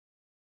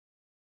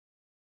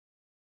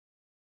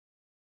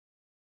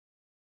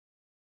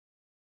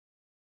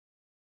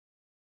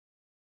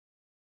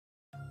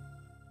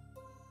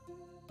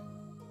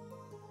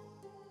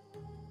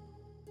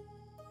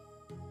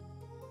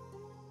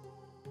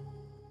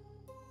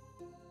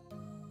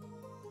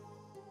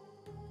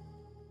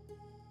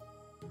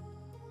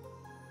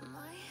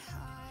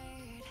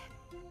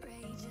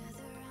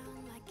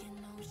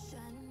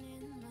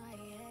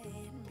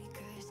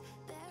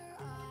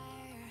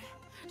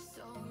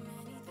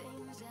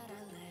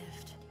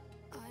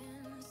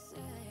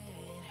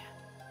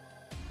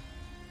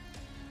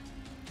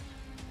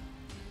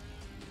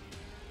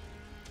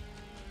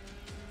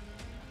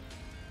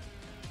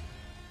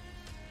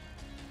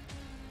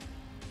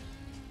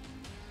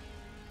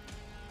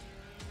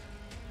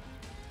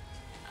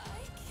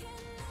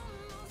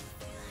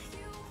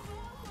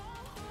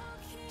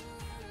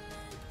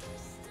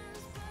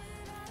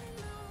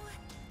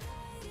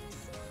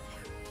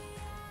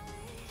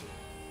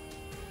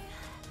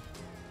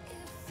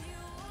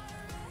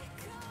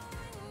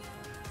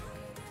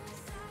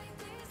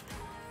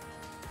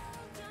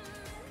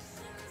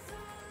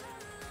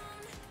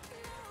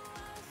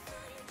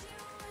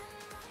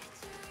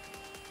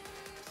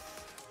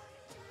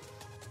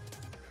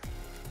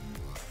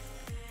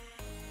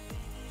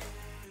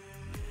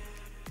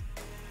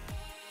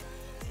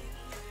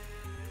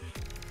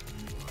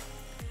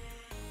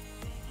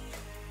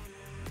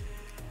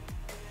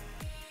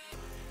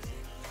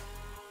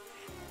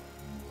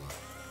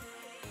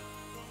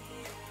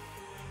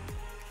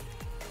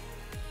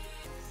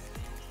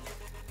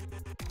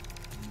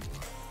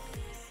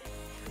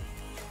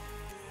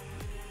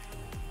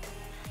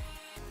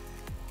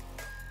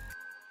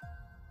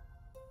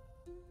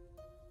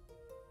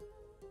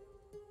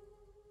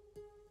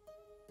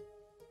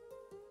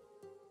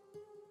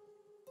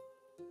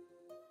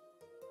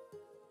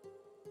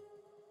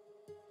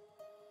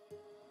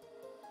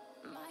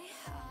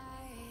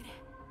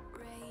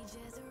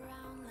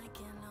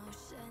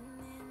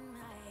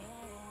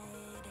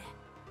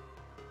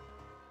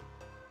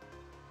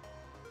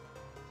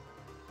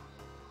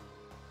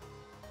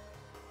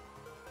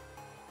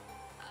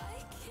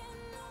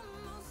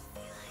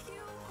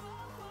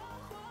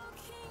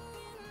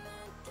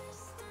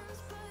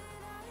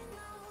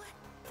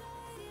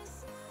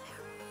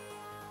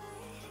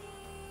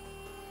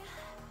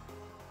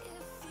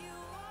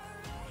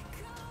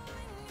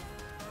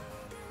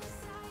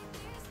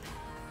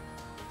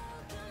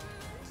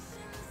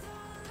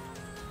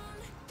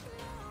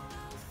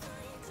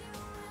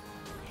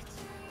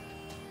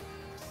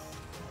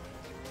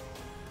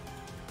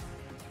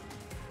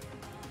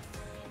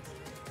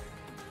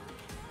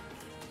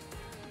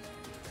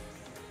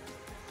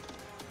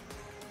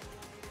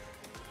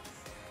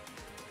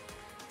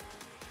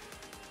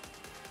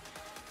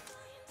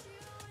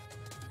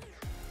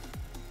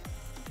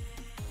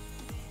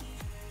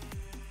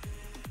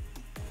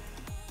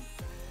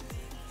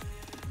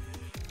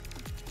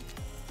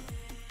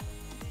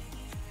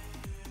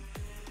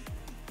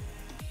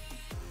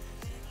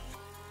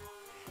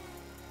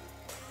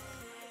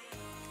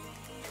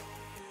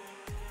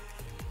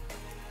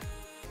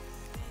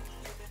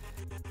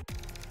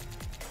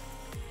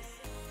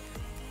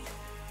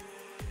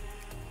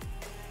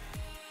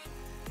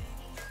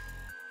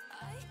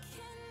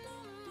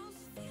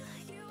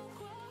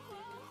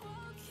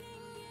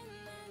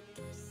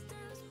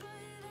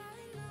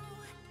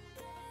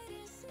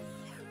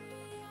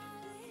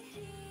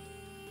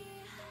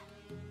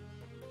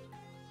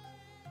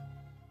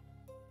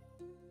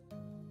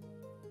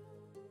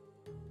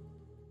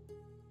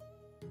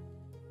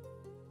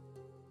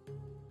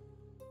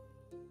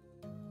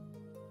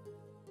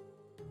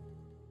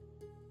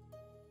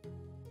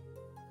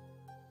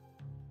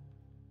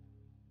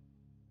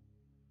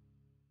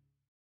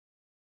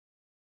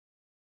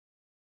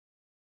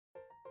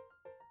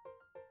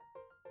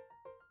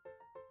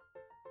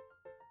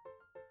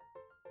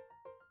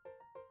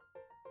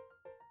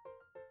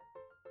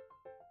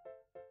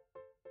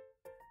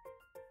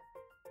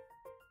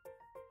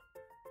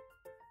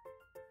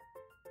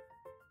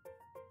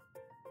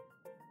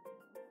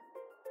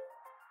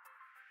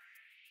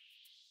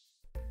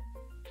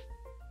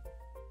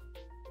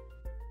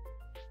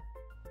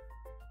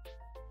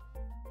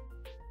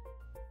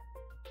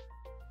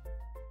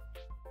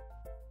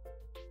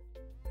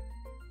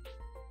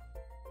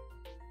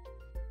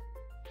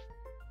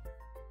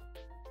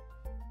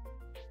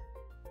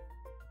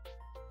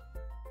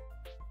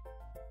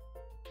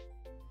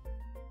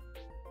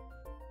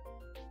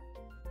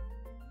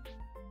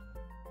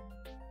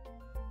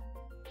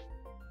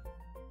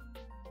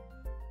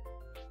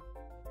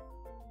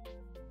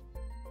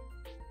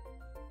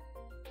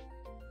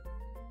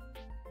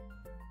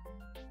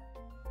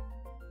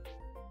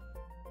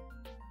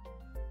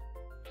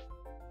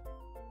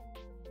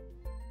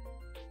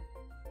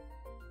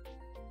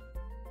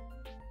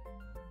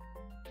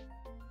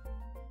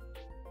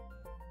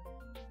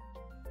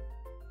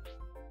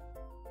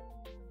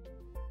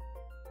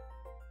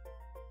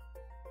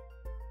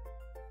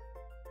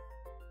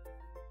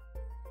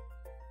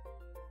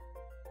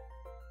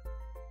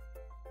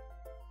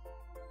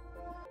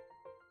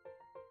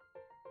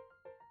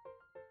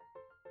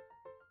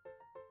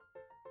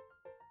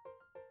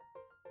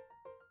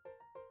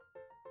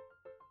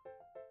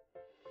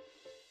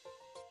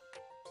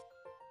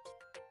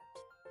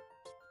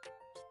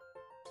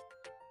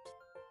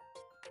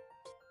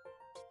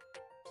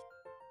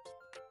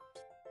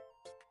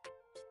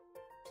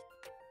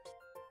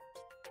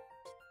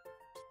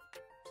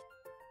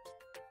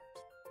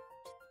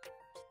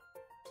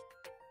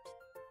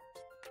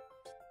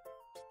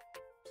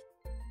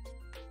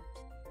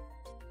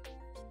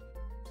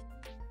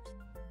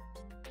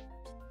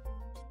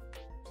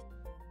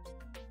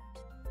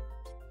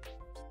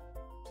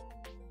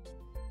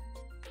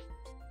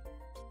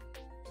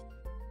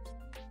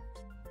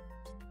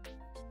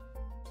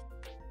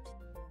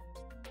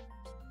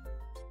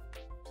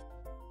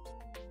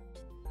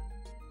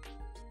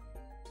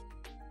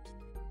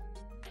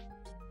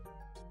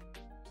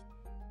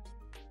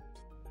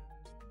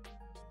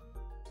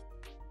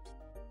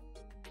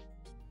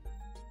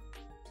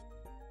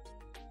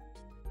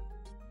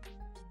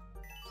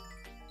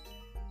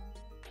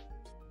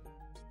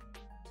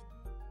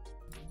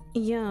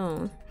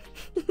Yo,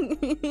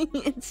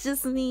 it's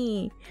just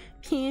me,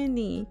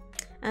 Candy,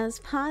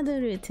 as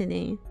Padaru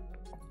today.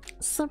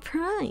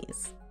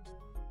 Surprise!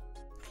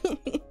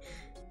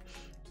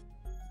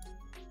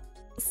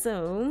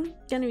 So,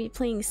 gonna be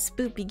playing a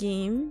spoopy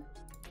game.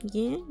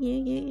 Yeah.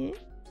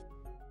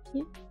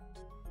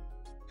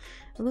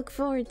 I look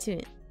forward to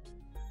it.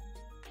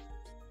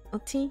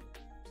 Oti?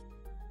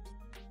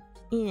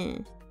 Yeah.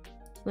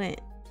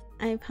 What?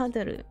 I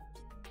Padaru.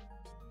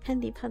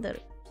 Candy Padaru.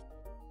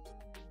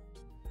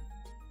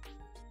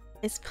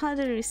 It's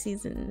Padaru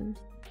season.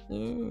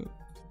 Yeah.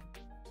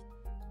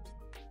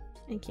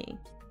 Okay.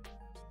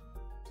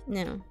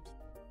 Now,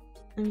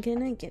 I'm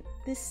gonna get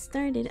this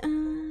started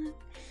up.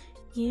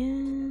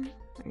 Yeah.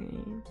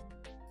 Alright.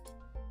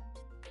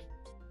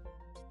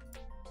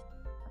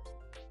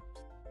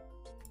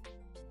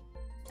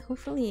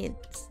 Hopefully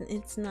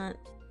it's not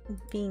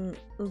being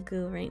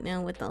ugu right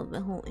now with all the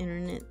whole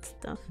internet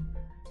stuff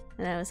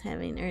that I was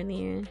having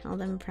earlier. All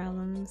them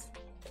problems.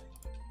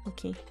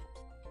 Okay.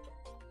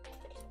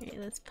 Alright,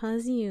 let's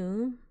pause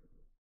you.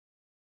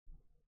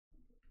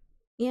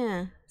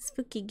 Yeah,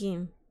 spooky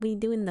game. We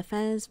doing the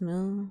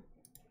Phasmo.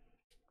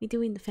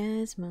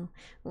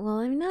 Well,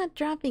 I'm not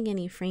dropping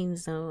any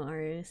frames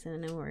though, so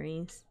no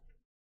worries.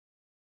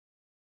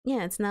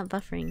 Yeah, it's not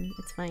buffering.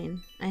 It's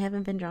fine. I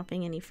haven't been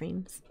dropping any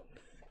frames.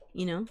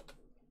 You know?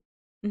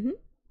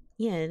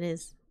 Yeah, it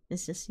is.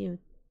 It's just you.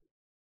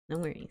 No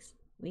worries.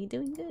 We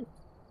doing good.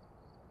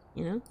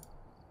 You know?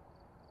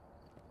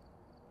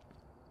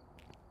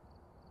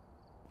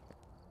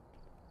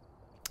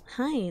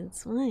 Hi,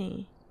 it's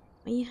why.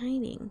 Why are you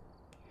hiding?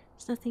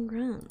 There's nothing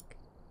wrong.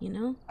 You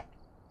know?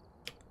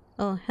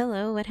 Oh,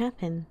 hello, what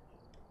happened?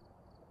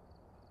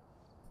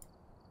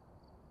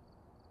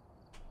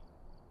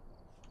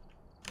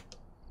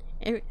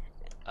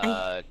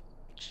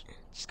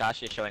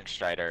 Scotch is showing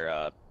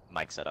Strider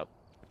mic setup.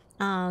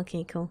 Oh,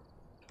 okay, cool.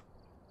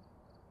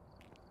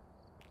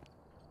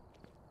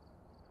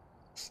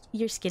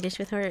 You're skittish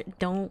with her?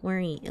 Don't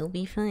worry, it'll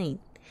be fine.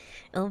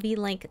 It'll be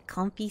like a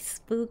comfy,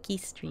 spooky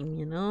stream,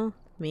 you know?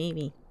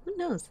 Maybe. Who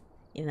knows?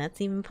 If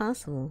that's even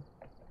possible.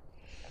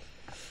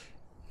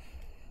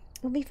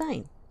 It'll be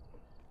fine.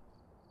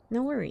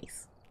 No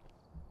worries.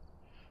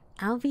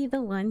 I'll be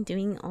the one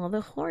doing all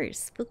the horror,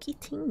 spooky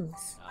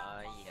things.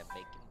 Yeah,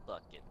 making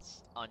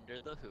buckets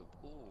under the hoop.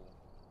 Ooh,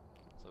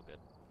 so good.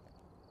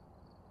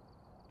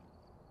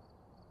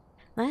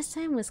 Last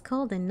time was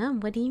cold and numb.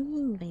 What do you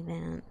mean by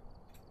that?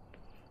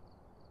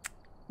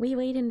 We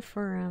waiting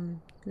for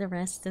the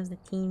rest of the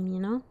team, you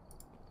know?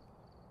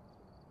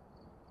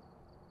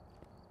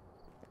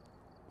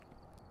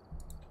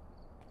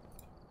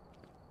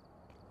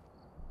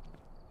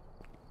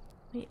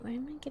 Wait, why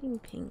am I getting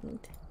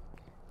pinged?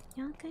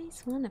 Y'all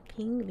guys wanna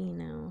ping me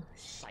now?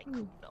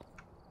 No.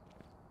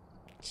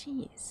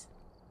 Jeez.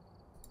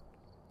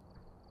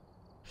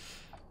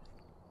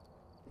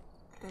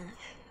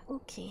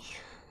 Okay.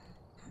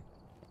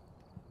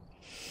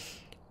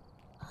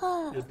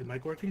 Is the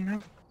mic working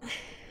now?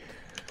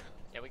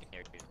 Yeah, we can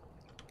hear you.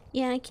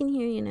 Yeah, I can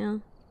hear you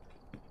now.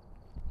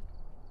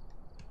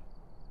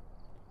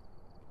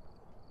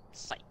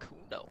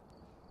 Psycho.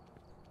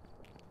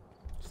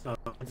 So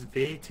it's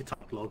V to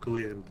talk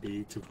locally and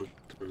B to put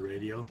to the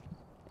radio.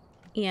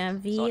 Yeah,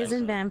 V So is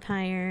in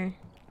vampire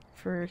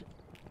for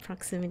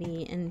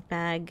proximity and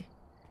bag,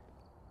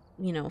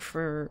 you know,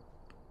 for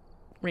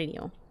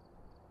radio.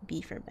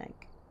 B for bag.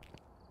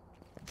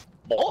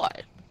 Boy!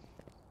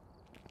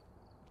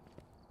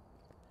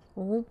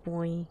 Oh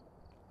boy.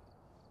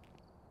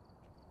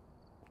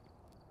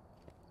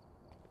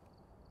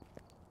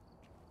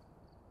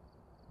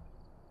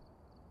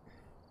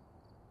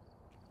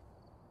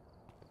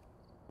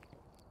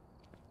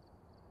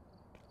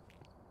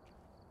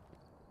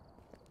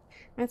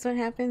 That's what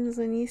happens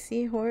when you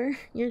see horror.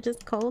 You're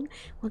just cold.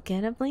 Well,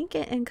 get a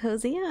blanket and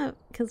cozy up,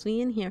 because we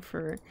in here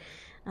for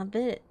a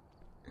bit.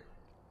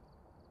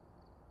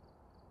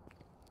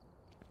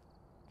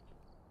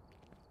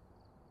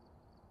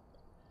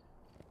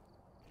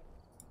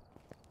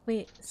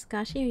 Wait,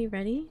 Skashi, are you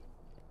ready?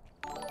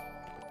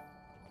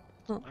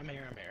 Oh. I'm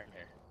here.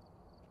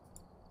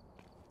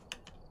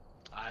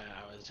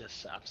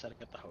 I'm setting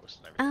up the host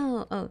and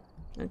everything. Oh,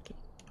 okay.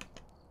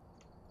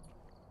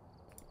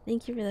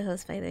 Thank you for the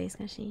host, by the way,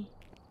 Skashi.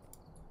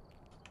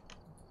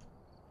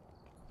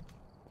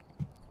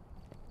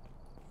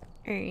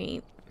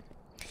 Alright.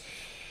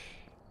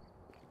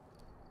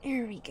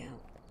 There we go.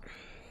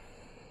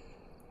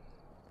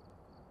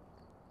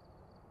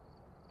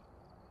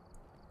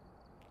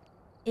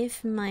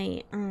 If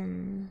my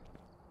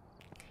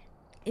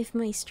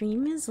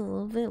stream is a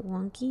little bit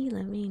wonky,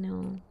 let me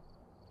know.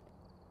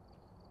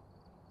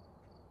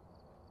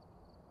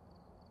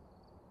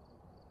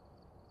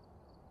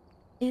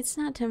 It's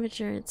not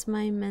temperature, it's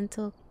my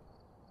mental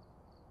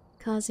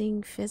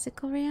causing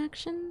physical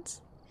reactions.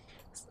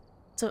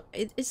 So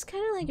it's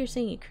kind of like you're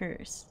saying a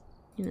curse,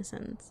 in a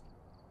sense.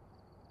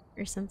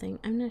 Or something,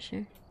 I'm not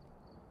sure.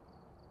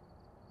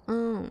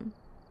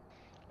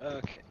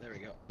 Okay, there we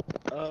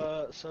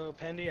go. So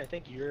Pandy, I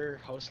think you're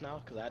host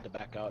now because I had to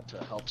back out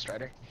to help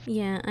Strider.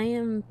 Yeah, I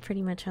am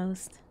pretty much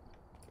host.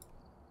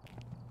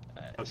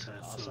 Okay, I'll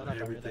so set up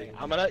everything.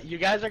 You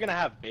guys are gonna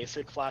have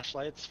basic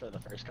flashlights for the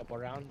first couple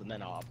rounds, and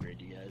then I'll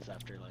upgrade you guys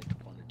after like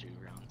 1 or 2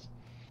 rounds.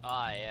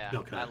 Ah, yeah.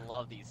 Okay. I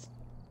love these.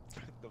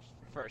 The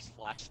first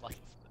flashlights.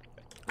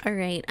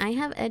 Alright, I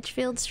have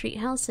Edgefield, Street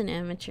House, and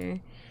Amateur.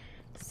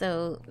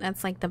 So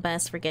that's like the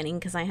best we're getting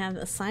because I have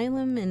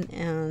Asylum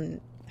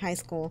and High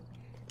School.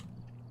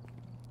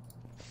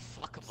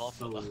 Fuck both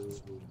So, of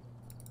them.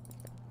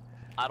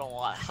 I don't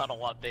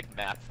want big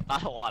map. I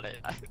don't want it.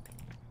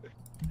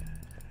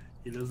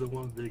 he doesn't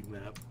want big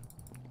map.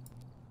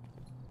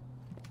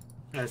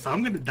 Alright, so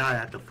I'm gonna die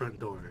at the front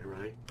door,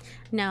 right?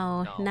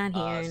 No, not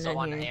here, So not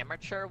on here.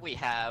 amateur we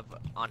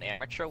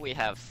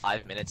have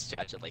 5 minutes to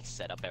actually like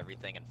set up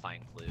everything and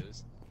find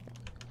clues.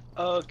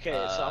 Okay,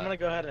 so I'm gonna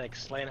go ahead and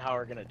explain how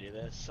we're gonna do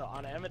this. So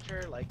on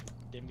amateur, like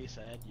Dimby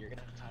said, you're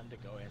gonna have time to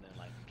go in and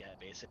like get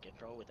basic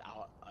intro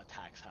without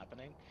attacks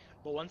happening.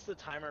 But once the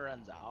timer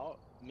runs out,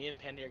 me and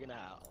Pandy are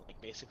gonna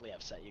like basically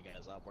have set you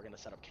guys up. We're gonna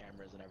set up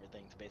cameras and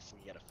everything to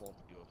basically get a full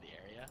view of the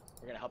area.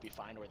 We're gonna help you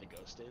find where the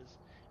ghost is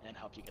and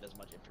help you get as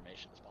much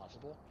information as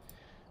possible.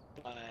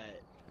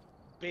 But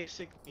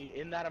basically,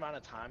 in that amount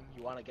of time,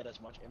 you want to get as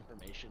much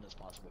information as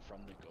possible from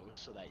the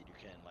ghost so that you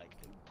can like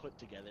put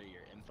together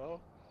your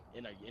info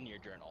in your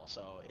journal.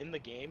 So in the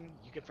game,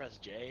 you can press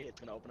J, it's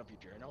gonna open up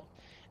your journal,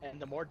 and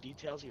the more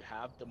details you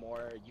have, the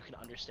more you can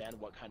understand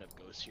what kind of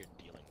ghosts you're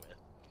dealing with.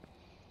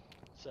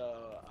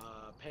 So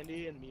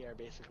Pendy and me are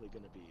basically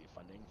gonna be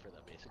funding for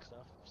the basic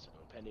stuff. So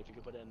Pendy, if you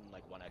could put in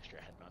like 1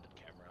 extra head-mounted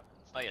camera.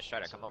 Oh yeah,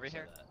 Strider, come over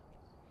here.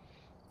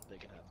 They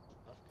can have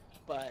stuff.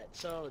 But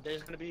so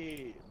there's gonna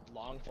be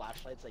long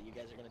flashlights that you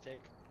guys are gonna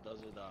take. Those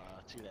are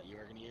the 2 that you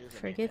are gonna use.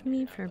 Forgive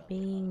me for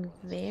being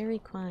very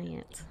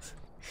quiet.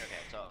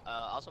 Okay, so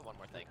also one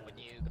more thing. When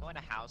you go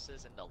into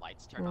houses and the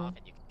lights turn off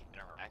and you can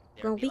interact,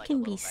 Well, we like can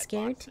a be little red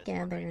scared box that says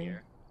together, right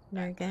here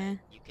Nerga.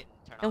 you can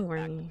turn Don't off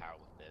worry. backup power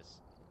with this.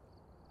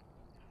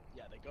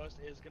 Yeah, the ghost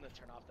is gonna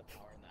turn off the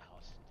power in the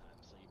house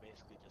sometimes, so you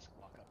basically just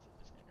walk up to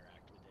this,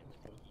 interact with it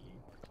with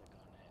E, or click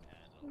on it,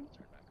 and it'll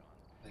turn back on.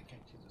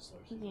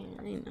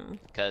 Yeah, I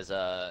know. Because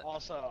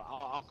Also,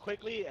 I'll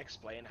quickly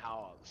explain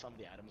how some of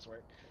the items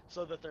work.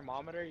 So the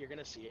thermometer, you're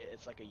gonna see it.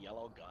 It's like a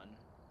yellow gun.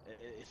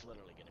 It's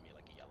literally gonna be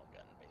like a yellow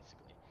gun,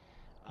 basically.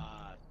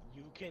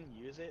 You can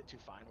use it to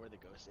find where the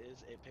ghost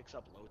is. It picks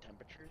up low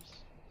temperatures.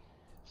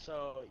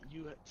 So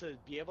to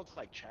be able to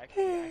like check,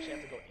 you actually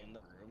have to go in the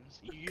rooms.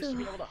 You used to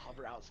be able to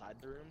hover outside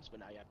the rooms, but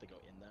now you have to go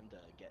in them to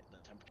get the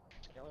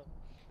temperature scale.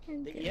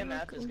 The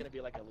EMF is gonna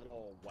be like a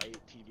little white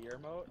TV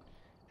remote,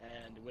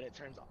 and when it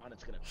turns on,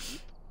 it's gonna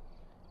beep.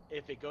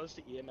 If it goes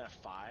to EMF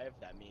 5,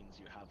 that means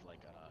you have like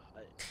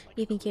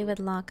You think it would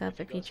lock up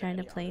if you tried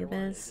to play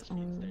this?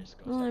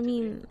 Well, I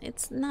mean,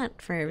 it's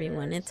not for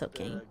everyone. It's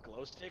okay. The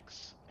glow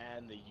sticks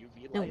and the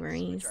UV lights, No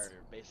worries. which are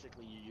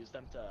basically you use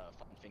them to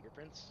find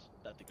fingerprints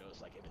that the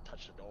ghost, like if it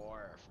touched the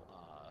door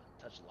or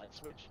touched the light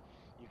switch,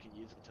 you can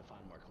use it to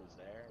find more clues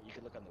there. You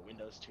can look on the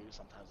windows too.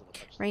 Sometimes it'll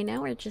touch. Right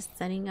now, we're just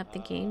setting up the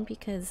game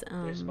because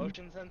there's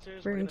motion sensors. we're gonna set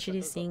those up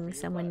introducing for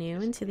you, someone but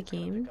new into the basically it's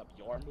gonna game. pick up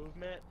your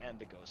movement and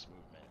the ghost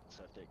movement.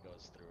 So if it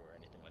goes through or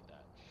anything like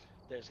that,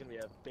 there's gonna be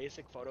a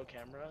basic photo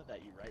camera that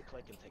you right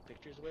click and take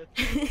pictures with.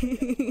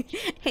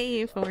 Hey,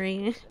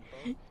 Euphoria.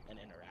 And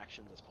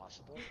interactions as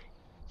possible.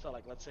 So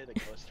like let's say the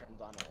ghost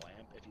turns on a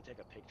lamp. If you take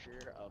a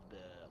picture of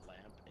the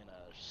lamp in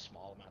a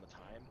small amount of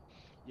time,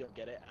 you'll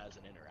get it as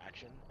an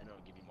interaction and it'll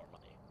give you more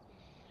money.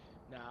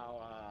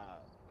 Now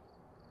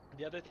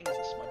the other thing is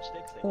the smudge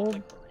sticks. They look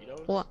like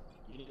burritos. What?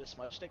 You need a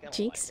smudge stick and a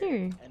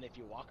Jigster. lighter, and if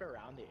you walk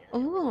around the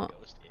area where the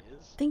ghost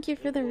is, Thank you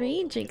for it the will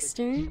raid, prevent the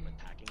Jigster. ghost from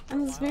attacking for That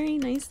a was while. very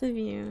nice of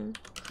you.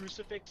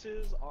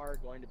 Crucifixes are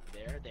going to be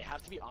there. They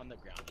have to be on the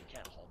ground. You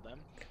can't hold them.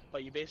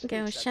 But you basically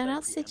Go, set shout them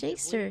outs to preemptively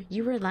Jigster.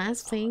 You to were prevent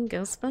last playing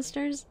attacks.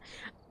 Ghostbusters?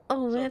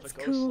 Oh, So if that's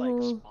the ghost, like,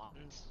 cool.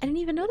 spawns I didn't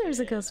even know there was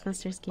a within, I think,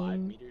 Ghostbusters like 5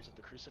 game. meters of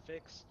the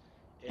crucifix,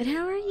 And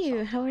how are it you?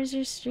 stops How was time.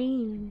 your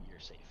stream? You're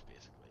safe,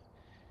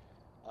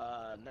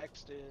 basically.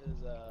 Next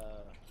is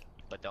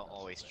but don't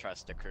always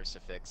trust the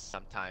crucifix.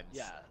 Sometimes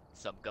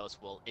some ghosts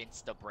will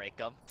insta break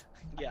them.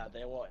 yeah,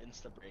 they will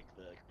insta break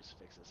the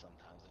crucifixes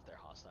sometimes if they're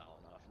hostile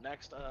enough.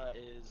 Next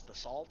is the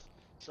salt.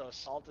 So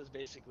salt is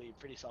basically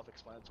pretty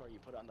self-explanatory. You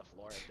put it on the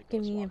floor. If the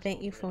Give ghost me a walks bit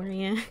over it,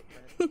 Euphoria. it'll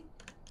footprint.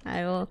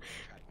 I will.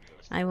 Track the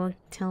ghost I will away.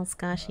 tell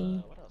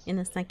Skashi What else in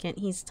a is there? second.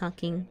 He's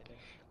talking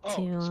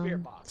to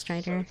spirit box. So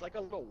Strider. it's like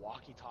a little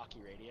walkie-talkie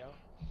radio.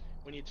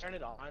 When you turn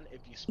it on,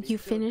 if you speak You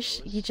to a finish.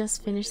 ghost You just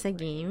with finished the your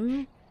range,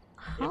 game.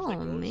 if the Oh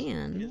ghost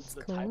man, is that's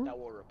the type cool. that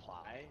will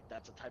reply,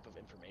 that's a type of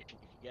information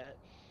you can get.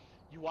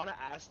 You want to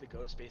ask the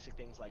ghost basic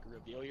things like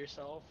reveal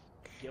yourself,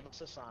 give us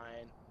a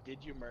sign, did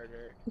you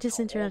murder, Just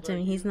how old interrupt are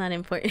him. He's you, not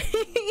important. are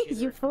you a kid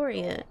or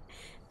Euphoria. adult,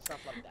 stuff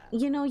like that.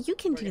 You know, you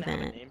can We're do gonna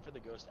have a that. name for the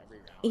ghost every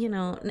round. You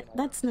know, We're gonna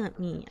that's learn not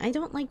me. I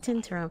don't like to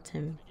interrupt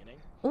in the him. beginning.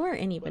 Or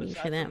anybody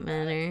for that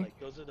matter. Like,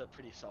 those are the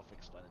pretty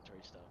self-explanatory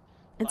stuff.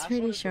 It's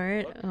pretty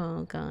short.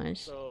 Oh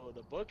gosh. So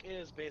the book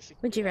is basically.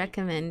 Would you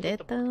recommend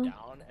it though?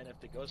 Down, and if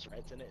the ghost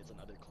writes in it, it's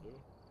another clue.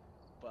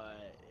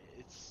 But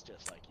it's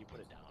just like you put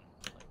it down,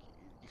 like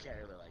you can't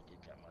really like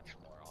get much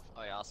more off.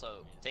 Oh yeah.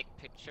 Also, take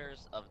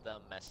pictures of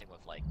them messing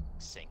with like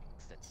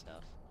sinks and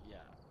stuff. Yeah.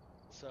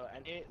 So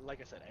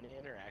like I said, any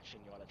interaction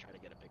you want to try to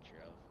get a picture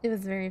of. It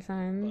was very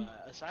fun.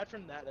 But aside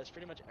from that, that's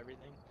pretty much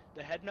everything.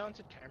 The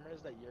head-mounted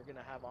cameras that you're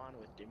gonna have on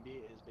with Dimby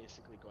is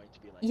basically going to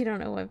be like. You don't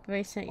know what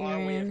voice that you're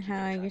in,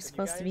 how you're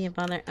supposed to be a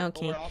bother.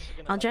 Okay,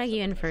 I'll drag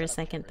you in for a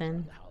second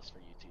then.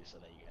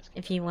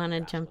 If you want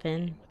to jump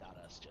in. Without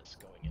us just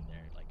going in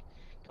there, like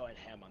going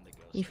ham on the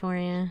ghost.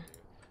 Euphoria.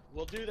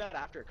 We'll do that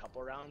after a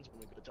couple rounds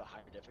when we go to a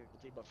higher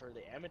difficulty. But for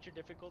the amateur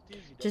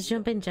difficulties, you just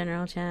jump in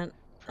general chat.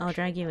 I'll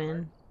drag you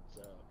in.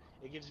 So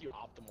it gives you an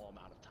optimal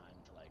amount of time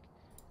to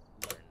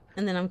like learn.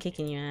 And then I'm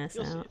kicking your ass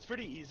out. See, it's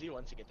pretty easy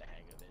once you get the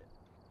hang of it.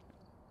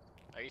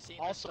 Are you seeing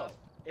also,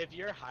 if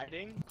you're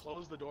hiding,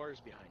 close the doors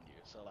behind you.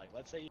 So like,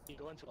 let's say you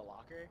go into a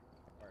locker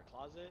or a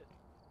closet.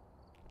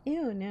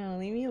 Ew, no,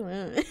 leave me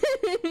alone.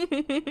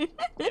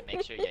 Yeah,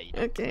 make sure, yeah, you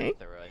don't click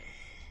through it.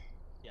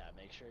 Yeah,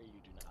 make sure you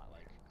do not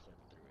like click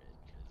through it,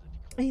 because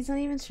if you click He's not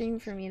even streaming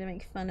for me to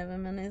make fun of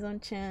him in his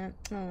own chat.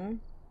 Oh.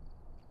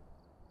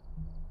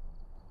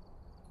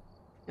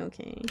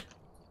 Okay.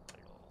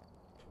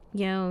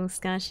 Yo,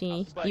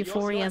 Skashi,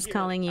 Euphoria's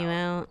calling you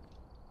out.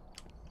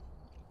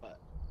 What?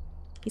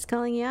 He's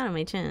calling you out on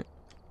my chat.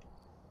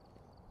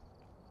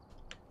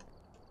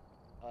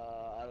 I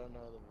don't know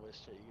the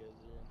voice chat you guys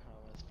are in. How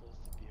am I supposed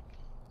to be?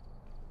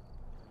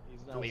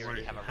 He's not. We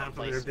already have a half of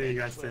replacement. everything you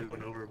guys said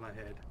went over my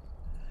head.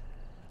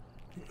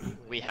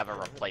 We have a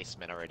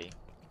replacement already.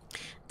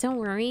 Don't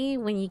worry,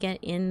 when you get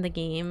in the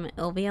game,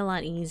 it'll be a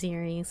lot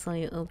easier. So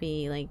it'll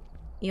be like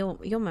you'll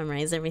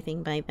memorize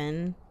everything by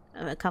then.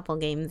 A couple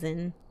games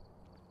in.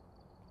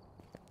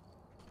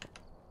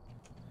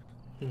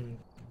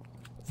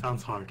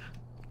 Sounds hard.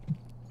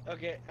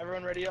 Okay,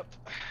 everyone ready up?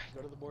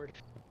 Go to the board.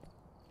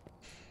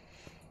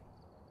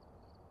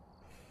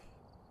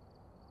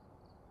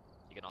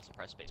 You can also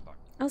press spacebar.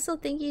 Also,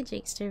 thank you,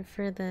 Jakester,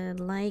 for the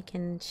like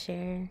and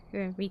share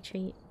or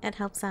retweet. It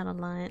helps out a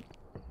lot.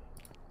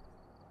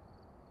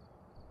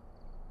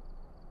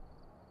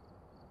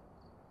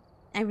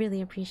 I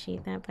really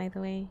appreciate that, by the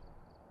way.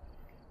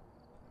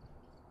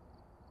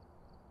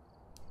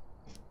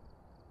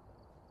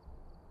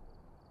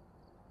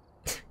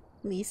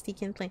 Least he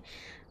can play.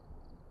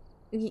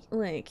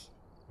 Look,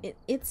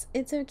 it's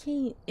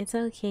okay. It's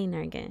okay,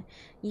 Narga.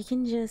 You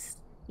can just,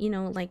 you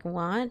know, like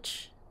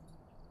watch.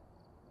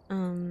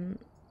 You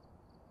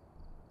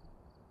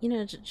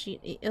know,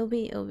 it'll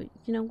be, you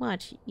know,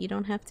 watch. You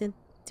don't have to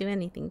do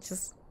anything.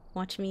 Just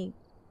watch me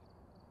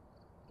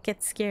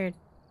get scared,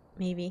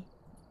 maybe.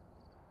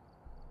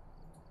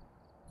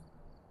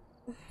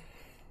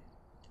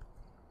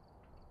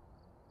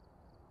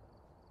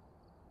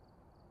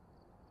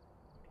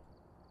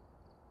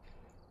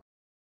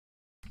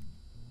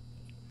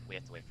 We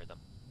have to wait for them.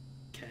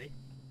 Okay.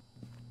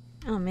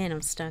 Oh man,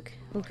 I'm stuck.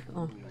 Oof.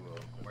 Oh.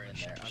 We're in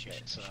there.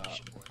 Okay,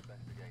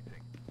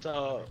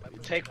 so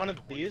take one of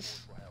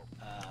these,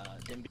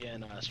 Dimby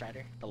and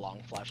Strider, the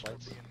long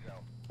flashlights. Ooh,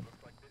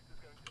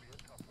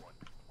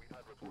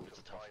 it's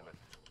a tough one.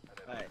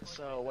 Alright,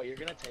 so what you're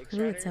gonna take,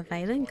 Strider, Ooh, it's a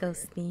violent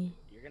ghosty.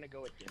 You're gonna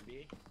go with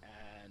Dimby,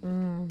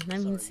 and that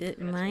means it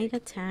might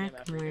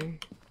attack more.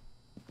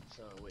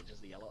 So which is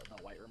the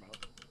white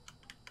remote.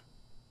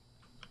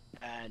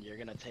 And you're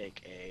gonna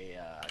take a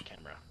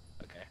camera,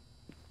 okay?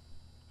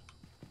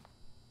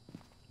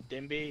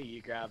 Dimby,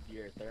 you grab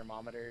your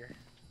thermometer,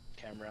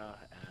 camera,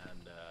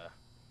 and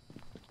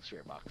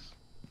spirit box.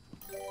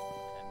 And me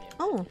and Mandy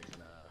are gonna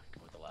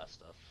go with the last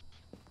stuff.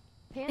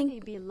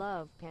 Pandy be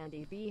love,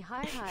 Pandy be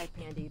hi,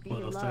 Pandy be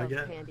love,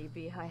 Pandy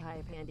be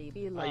hi, Pandy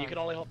be love. You can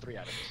only hold 3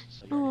 items.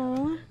 So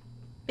Aww.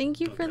 Thank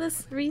you for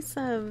this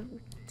resub,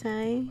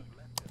 Ty.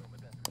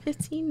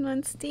 15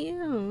 months to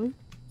you.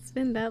 It's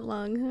been that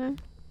long, huh?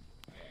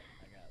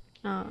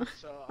 Oh.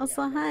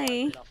 Also,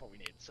 hi.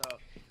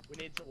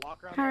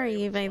 How are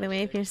you, by the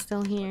way, if you're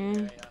still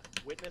here?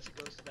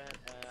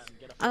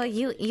 Oh,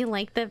 you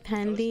like the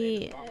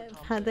Pandy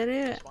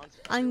Padaru?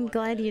 I'm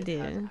glad you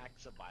do.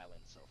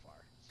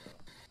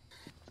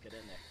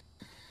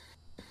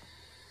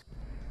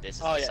 This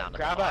is oh the yeah, sound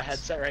grab of the a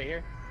headset right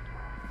here.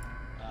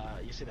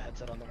 You see the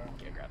headset on the wall?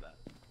 Yeah, grab that.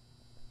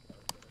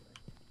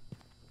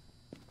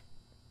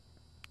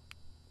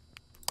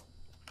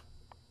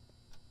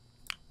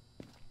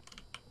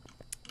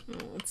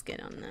 Oh, let's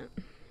get on that.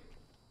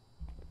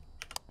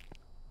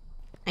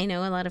 I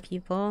know a lot of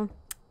people.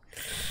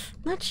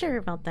 Not sure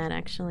about that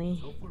actually.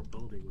 So we're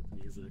building with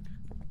music.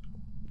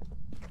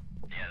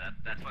 Yeah,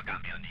 that's what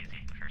got me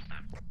uneasy the first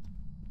time.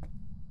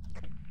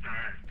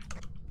 Alright.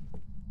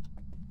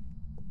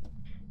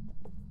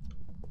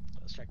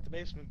 Let's check the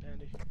basement,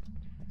 Pandy.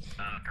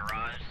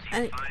 Garage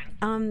seems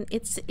fine.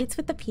 It's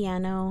with the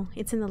piano.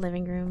 It's in the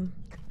living room.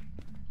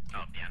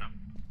 Oh, piano.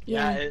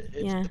 Yeah, it's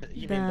yeah.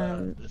 you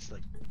mean it's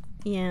like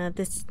Yeah,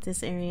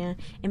 this area.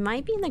 It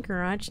might be in the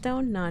garage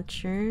though. Not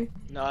sure.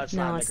 No, it's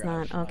no, not. it's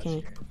not.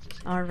 Okay.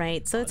 All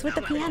right. So it's with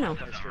the piano.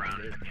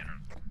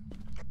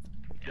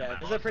 Yeah,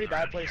 this is a pretty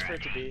bad place for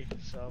it to be.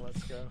 So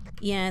let's go.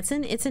 Yeah, it's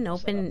an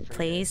open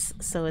place,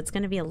 so it's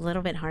gonna be a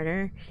little bit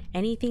harder.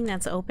 Anything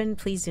that's open,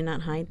 please do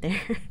not hide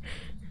there.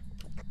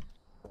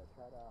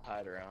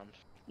 Hide around.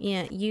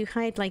 Yeah, you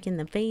hide like in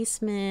the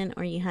basement,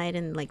 or you hide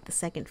in like the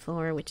second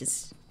floor, which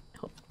is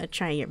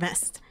try your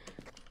best.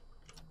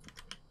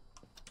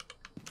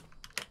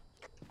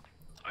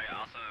 Oh yeah,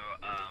 also,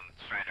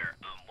 Strider,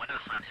 when a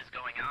hunt is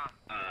going on,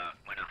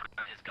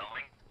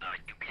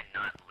 you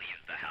cannot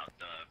leave the house.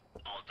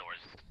 All doors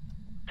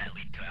that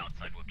lead to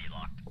outside will be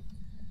locked.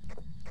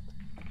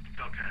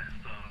 Okay,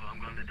 so I'm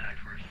going to die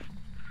first.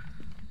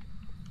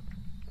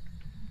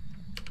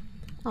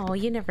 Oh,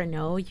 you never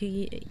know.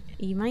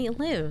 You might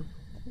live.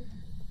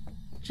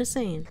 Just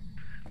saying.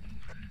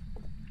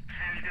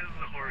 And it is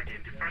a horror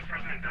game. The first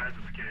person who dies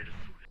is scared.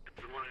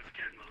 It's the one who's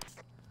scared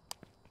most.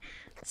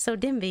 So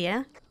Dimby,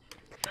 yeah?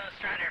 So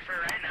Strider, for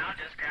right now,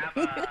 just grab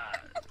the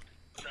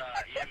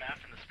EMF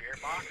and the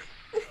spirit box.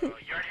 So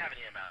you already have an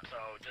EMF, so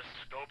just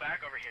go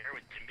back over here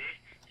with Dimby.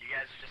 You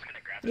guys are just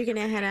gonna grab. You're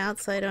gonna head out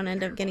so I don't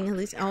end up getting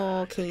hallucinations.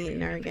 Oh, okay,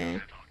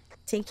 Narga.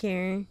 Take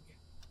care.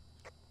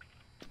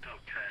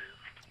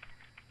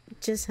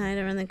 Just hide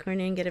around the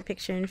corner and get a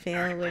picture and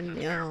fail when.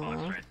 Oh.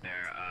 Right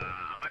there.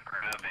 I'm gonna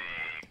grab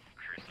a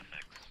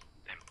crucifix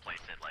and place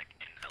it like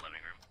in the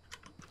living room.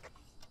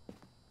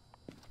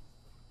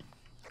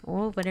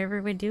 Oh,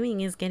 whatever we're doing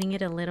is getting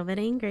it a little bit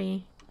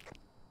angry.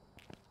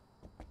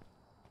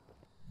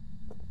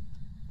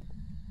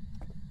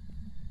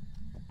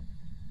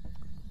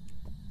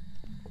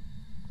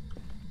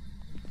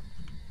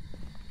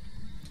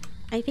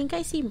 I think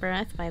I see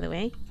breath, by the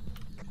way.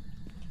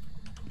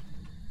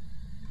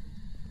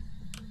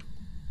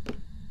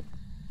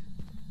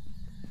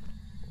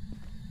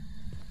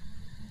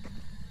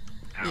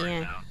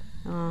 Yeah.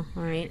 Oh,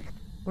 alright.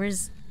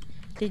 Where's...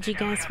 Did you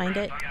guys find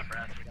it?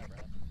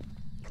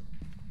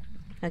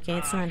 Okay,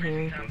 it's not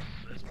here. Oh,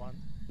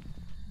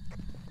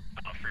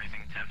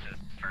 freezing temps is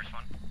the first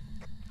one?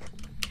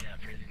 Yeah,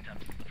 freezing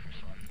temps is the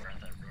first one.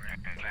 Breath everywhere.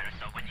 Okay,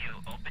 so when you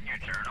open your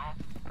journal,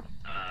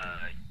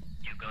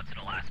 you go to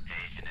the last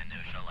page and then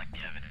it'll show like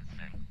the evidence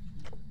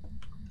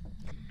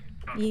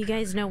thing. You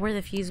guys know where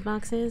the fuse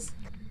box is?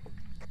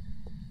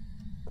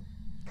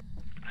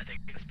 I think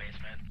it's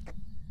basement.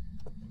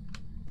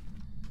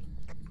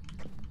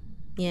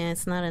 Yeah,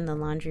 it's not in the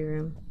laundry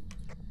room.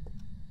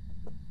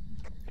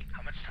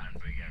 How much time do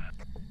we get?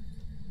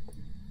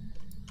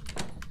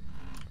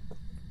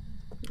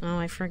 Oh,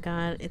 I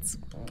forgot.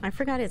 I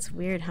forgot it's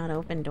weird how to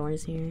open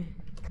doors here.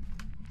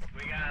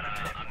 We got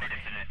a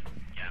minute.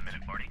 Yeah, a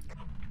minute 40. Okay,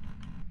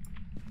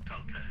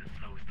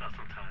 so we still have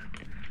some time.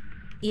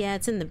 Yeah,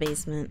 it's in the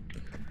basement.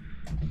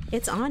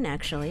 It's on,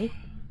 actually.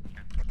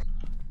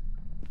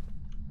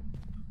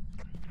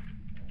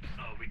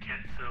 So we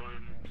can't, so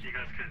you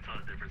guys couldn't tell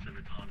the difference if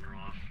it's on or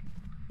off.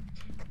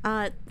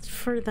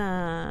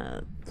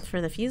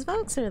 For the fuse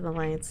box or the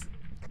lights?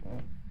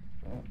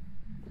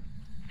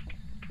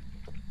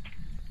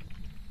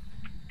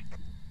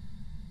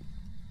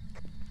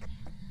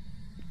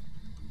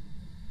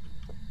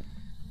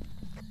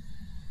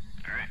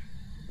 Alright.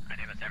 I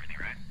think that's everything,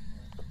 right?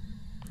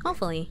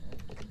 Hopefully.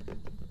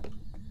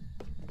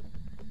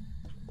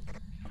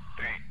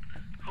 Great.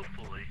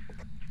 Hopefully.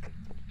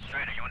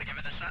 Strider, you want to give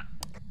it a shot?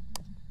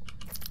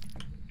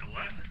 The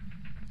what?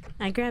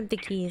 I grabbed the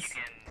keys.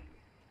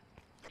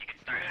 You can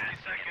start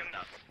asking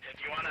stuff. If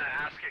you want to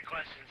ask it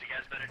questions, you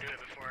guys better do it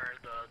before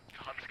the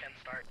hunts can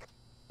start.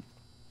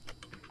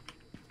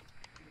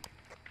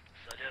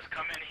 So just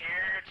come in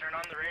here, turn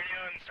on the radio,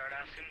 and start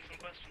asking some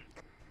questions.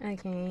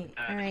 Okay,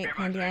 alright,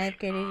 Pandy, I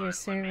upgraded your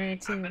server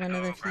to one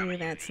of the few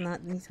that's not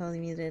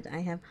totally muted. I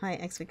have high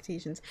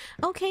expectations.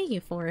 Okay,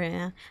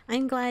 Euphoria.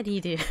 I'm glad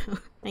you do,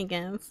 I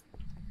guess.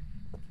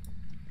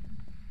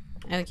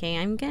 Okay,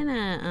 I'm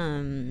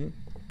gonna,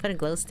 put a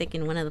glow stick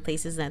in one of the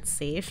places that's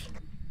safe.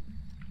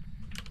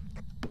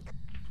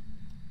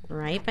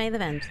 Right by the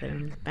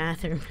bathroom.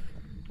 Okay,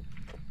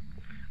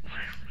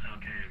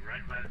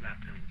 right by the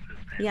bathroom.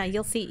 Yeah,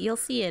 you'll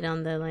see it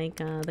on the, like,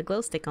 the glow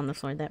stick on the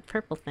floor, that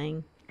purple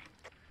thing.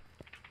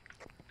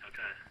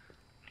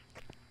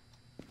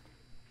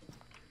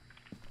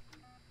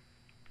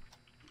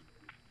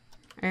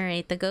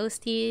 Alright, the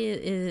ghosty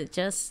is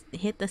just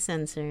hit the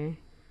sensor.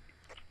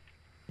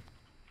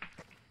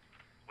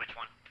 Which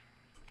one?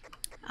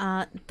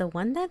 The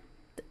one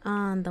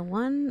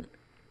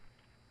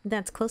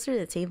that's closer to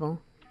the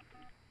table.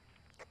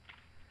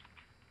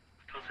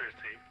 Closer to the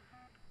table?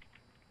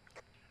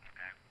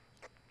 Okay.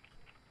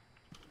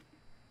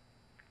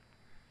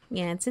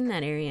 Yeah, it's in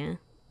that area.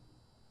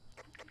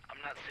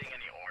 I'm not seeing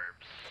any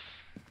orbs.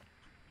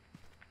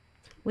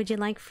 Would you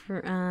like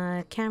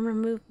for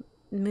camera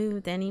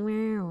moved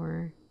anywhere,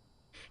 or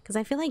because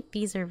I feel like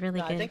these are really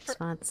good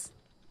spots.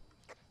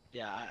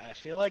 Yeah, I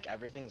feel like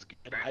everything's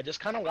good. I just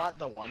kind of want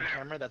the one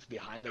camera that's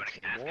behind the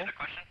table.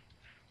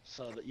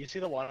 So you see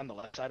the one on the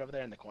left side over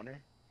there in the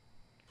corner?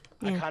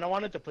 I kind of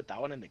wanted to put that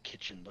one in the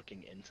kitchen,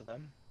 looking into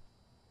them.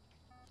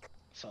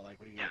 So like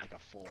we get like a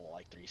full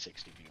like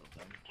 360 view of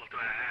them. What do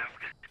I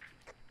ask?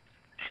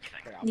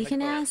 You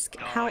can ask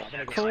how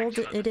old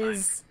it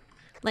is.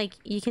 Like,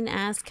 you can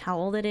ask how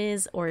old it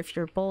is, or if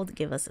you're bold,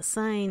 give us a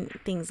sign,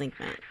 things like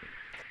that.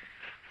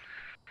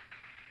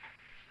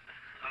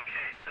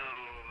 Okay, so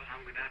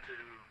I'm gonna have to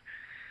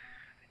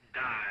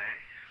die.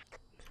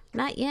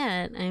 Not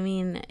yet. I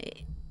mean,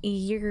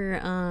 your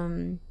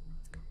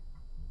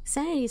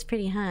sanity is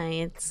pretty high.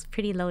 It's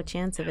pretty low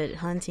chance of it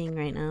hunting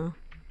right now.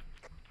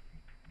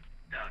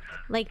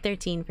 Like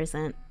 13%.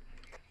 Spirit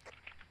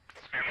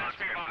box.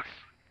 Spirit box.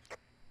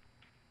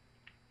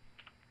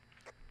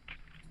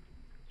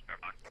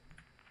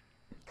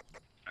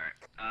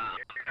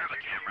 Alright, grab a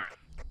camera.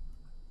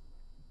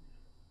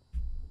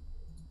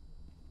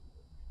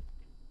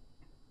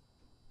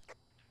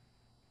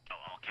 Oh,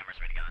 all cameras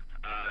ready, gone.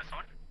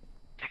 Someone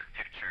take a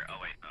picture. Oh,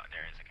 wait,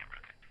 there is a camera,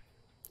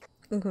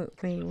 okay.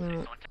 Okay, wait,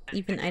 well,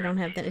 even I don't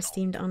have that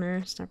esteemed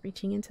honor. Stop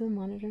reaching into the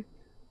monitor.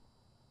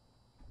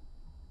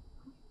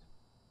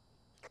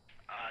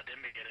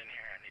 Didn't we get in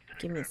here? I need to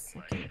Give me a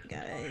second,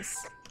 guys.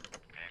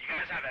 You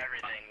guys have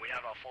everything. We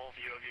have a full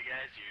view of you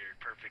guys. You're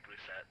perfectly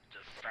set.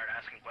 Just start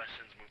asking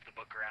questions, move the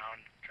book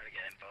around, try to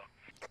get info.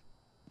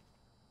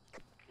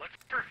 Look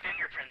for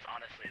fingerprints,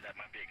 honestly. That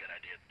might be a good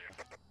idea, too.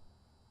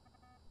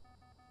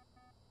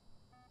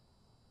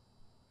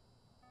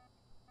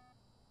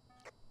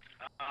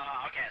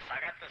 Okay, so I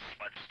got the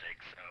smudge stick,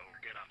 so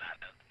we're good on that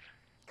then.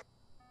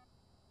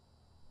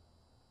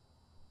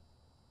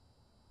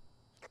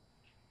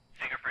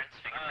 Fingerprints?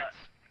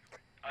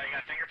 Oh, you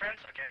got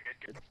fingerprints? Okay,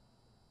 good.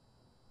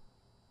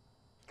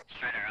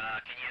 Strider,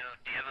 do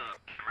you have a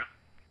camera?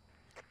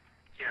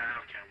 Yeah, I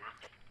have a camera.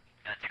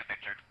 Take a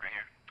picture, right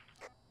here.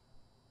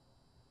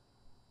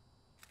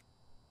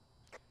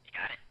 You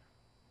got it?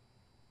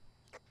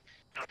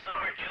 So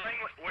we're dealing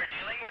with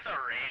a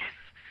race.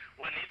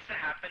 What needs to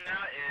happen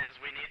now is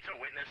we need to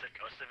witness a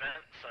ghost event,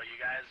 so you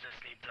guys just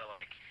need to,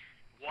 like,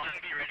 one,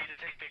 be ready to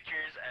take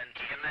pictures, and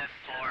EMF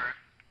 4.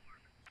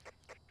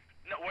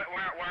 No, we're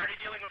already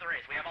dealing with a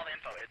race. We have all the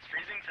info. It's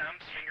freezing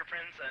temps,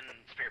 fingerprints, and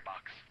spirit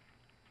box.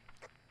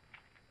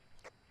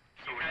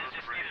 You guys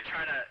just need to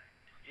try to,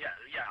 yeah,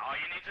 all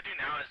you need to do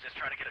now is just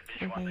try to get a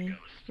visual on the Okay,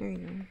 ghost. there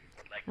you go.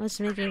 Like, I was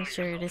making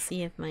sure to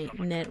see if my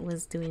net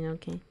was doing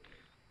okay.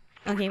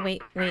 Okay, wait,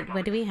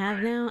 what do we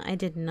have now? I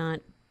did not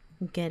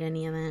get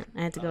any of that.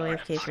 I had to go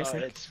AFK for a So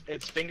sec.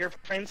 it's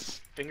fingerprints,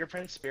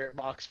 spirit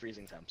box,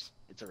 freezing temps.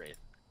 It's a raid.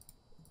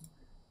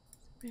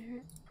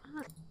 Spirit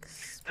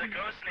box. The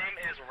ghost name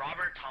is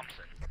Robert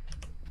Thompson.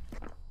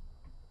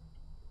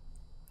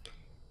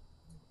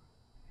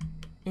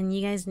 And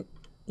you guys,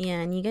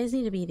 yeah, and you guys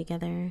need to be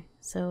together.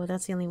 So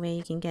that's the only way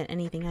you can get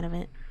anything out of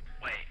it.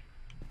 Wait,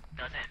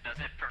 does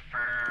it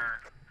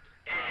prefer?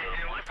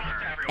 It will talk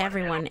to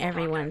everyone.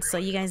 Everyone. So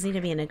you guys need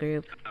to be in a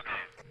group. Okay.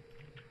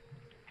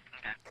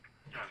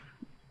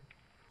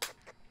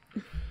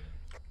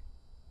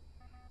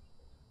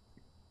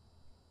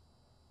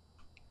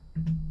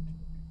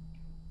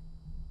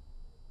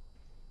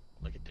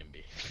 Look at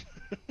Dimby.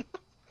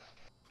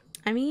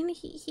 I mean,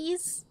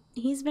 he's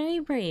very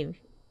brave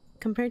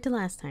compared to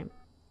last time.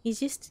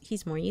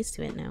 He's more used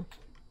to it now.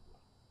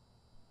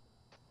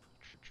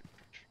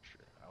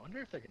 I wonder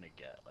if they're gonna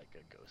get like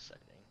a ghost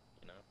sighting,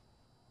 you know?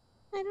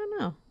 I don't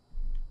know.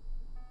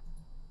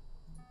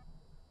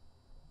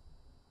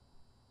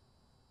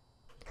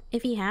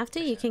 If you have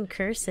to, you can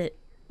curse it.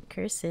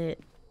 Curse at it.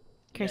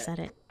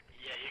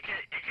 Yeah, you can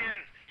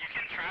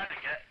try to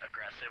get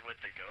aggressive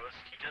with the ghost.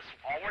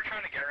 All we're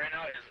trying to get right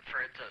now is for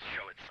it to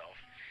show itself.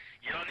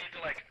 You don't need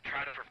to like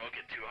try to provoke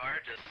it too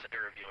hard. Just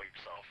reveal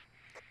yourself.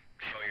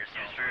 Show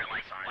yourself.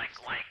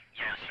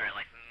 Yeah, sure,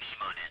 like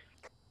meme on it.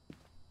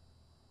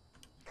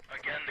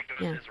 Again, the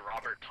ghost is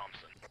Robert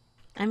Thompson.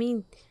 I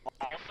mean,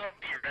 Also,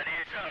 be ready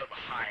to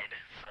hide.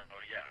 So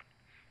yeah.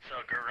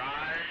 So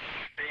garage,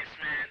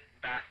 basement,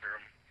 bathroom,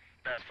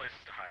 best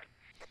places to hide.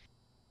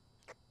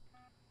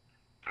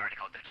 I already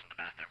called attention to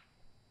the bathroom.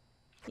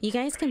 you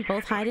guys can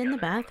both hide in the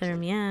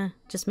bathroom, yeah.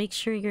 Just make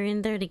sure you're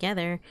in there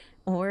together.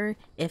 Or,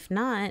 if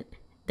not,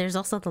 there's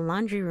also the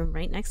laundry room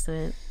right next to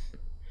it.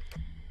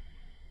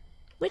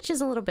 Which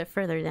is a little bit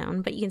further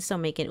down, but you can still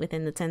make it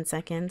within the 10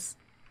 seconds.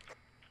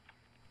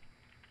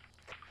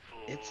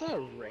 It's a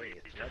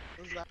raid.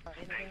 What does that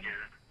mean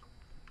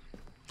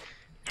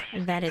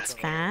again? That it's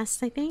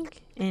fast, I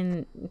think,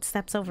 and it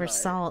steps over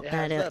salt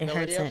that it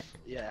hurts it.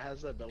 Yeah, it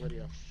has the ability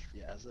of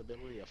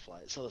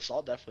flight. So the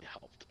salt definitely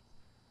helped.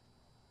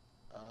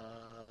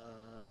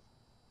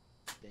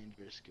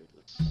 Dangerous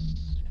goods.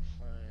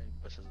 Fine.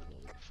 What's his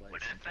ability to flight?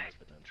 Sometimes,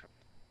 but don't try.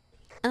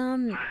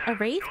 A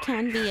wraith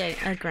can be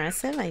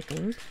aggressive, I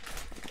think.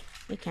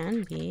 It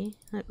can be.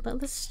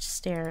 But let's just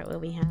stare at what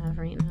we have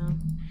right now.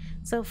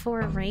 So for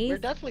a We're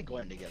wraith, definitely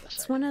going together.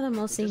 it's one of the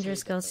most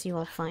dangerous ghosts you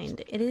will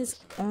find. It is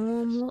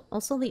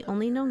also the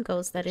only known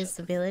ghost that has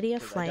the ability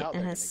of flight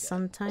and has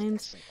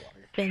sometimes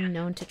been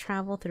known to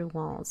travel through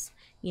walls.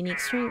 Unique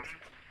strength.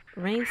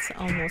 wraiths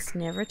almost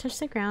never touch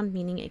the ground,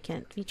 meaning it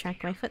can't be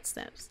tracked by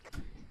footsteps.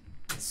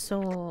 So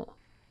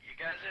You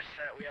guys are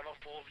set. We have a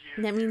full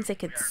view. that means it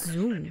could We aren't missing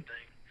zoom. anything.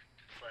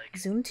 Just like,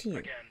 Zoom to you.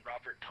 again,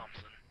 Robert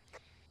Thompson.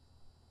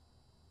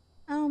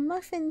 Oh,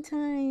 muffin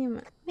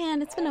time!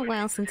 Man, it's been a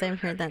while since I've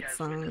heard that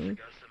song.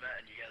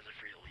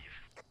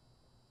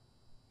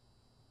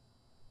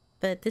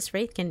 But this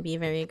wraith can be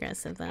very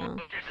aggressive though,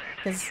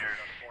 because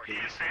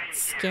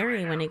it's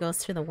scary when it goes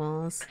through the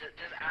walls. Just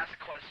ask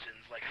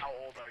questions like, how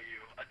old are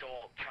you?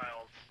 Adult,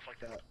 child, stuff like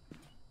that.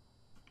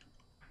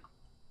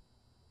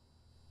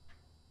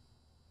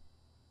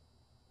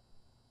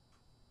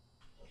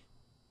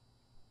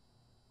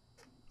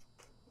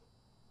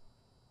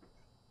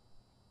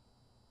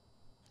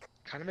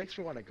 Kind of makes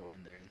me want to go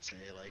in there and say,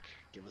 like,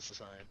 give us a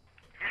sign.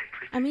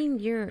 I mean,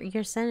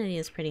 your sanity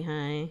is pretty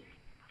high.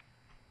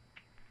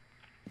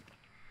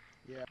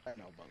 Yeah, I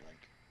know, but like,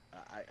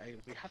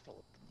 we have to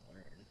let them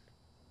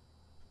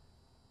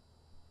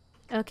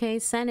learn. Okay,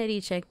 sanity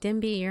check.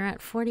 Dimby, you're at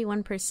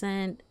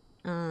 41%.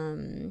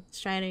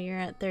 Strider, you're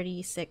at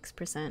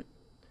 36%.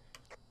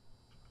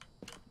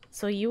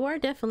 So you are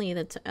definitely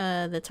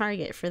the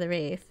target for the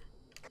wraith.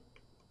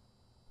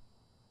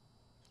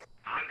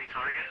 I'm the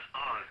target.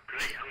 Oh,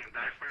 great. I'm gonna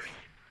die first.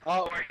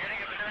 Oh, We're getting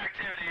a bit of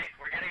activity.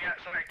 We're getting at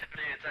some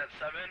activity. It's at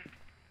 7.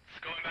 It's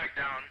going back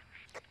down.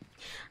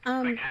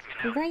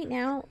 Right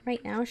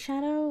now,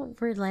 Shadow,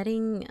 we're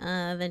letting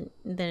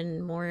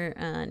the more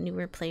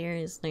newer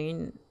players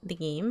learn the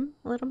game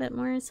a little bit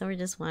more, so we're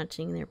just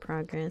watching their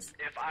progress.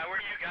 If I were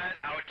you guys,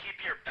 I would keep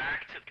your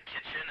back to the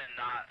kitchen and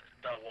not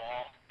the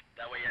wall.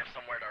 That way you have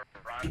somewhere to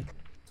run.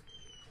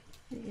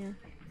 Yeah.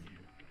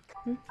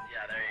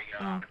 Yeah, there you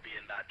go. I would be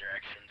in that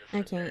direction. Just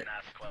sit there and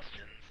ask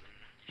questions.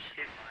 And you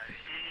should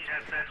He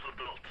has said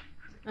adult.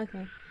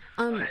 Okay.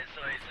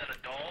 so he said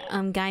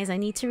adult? Guys, I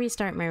need to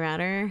restart my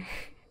router.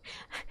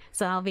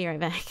 So I'll be right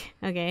back,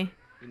 okay?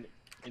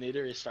 you need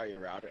to restart your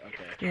router?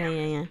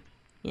 Okay.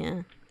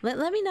 Yeah.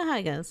 Let me know how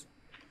it goes.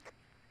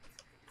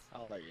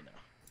 I'll let you know.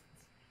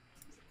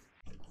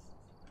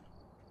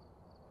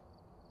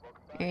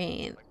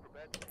 Alright.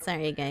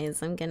 Sorry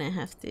guys, I'm gonna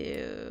have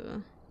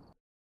to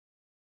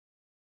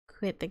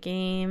quit the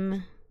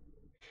game.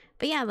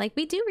 But yeah, like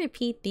we do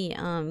repeat the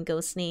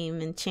ghost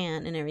name and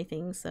chant and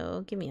everything,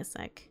 so give me a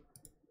sec.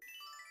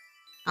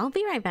 I'll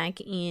be right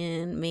back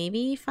in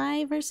maybe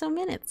 5 or so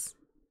minutes.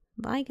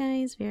 Bye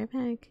guys, be right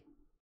back.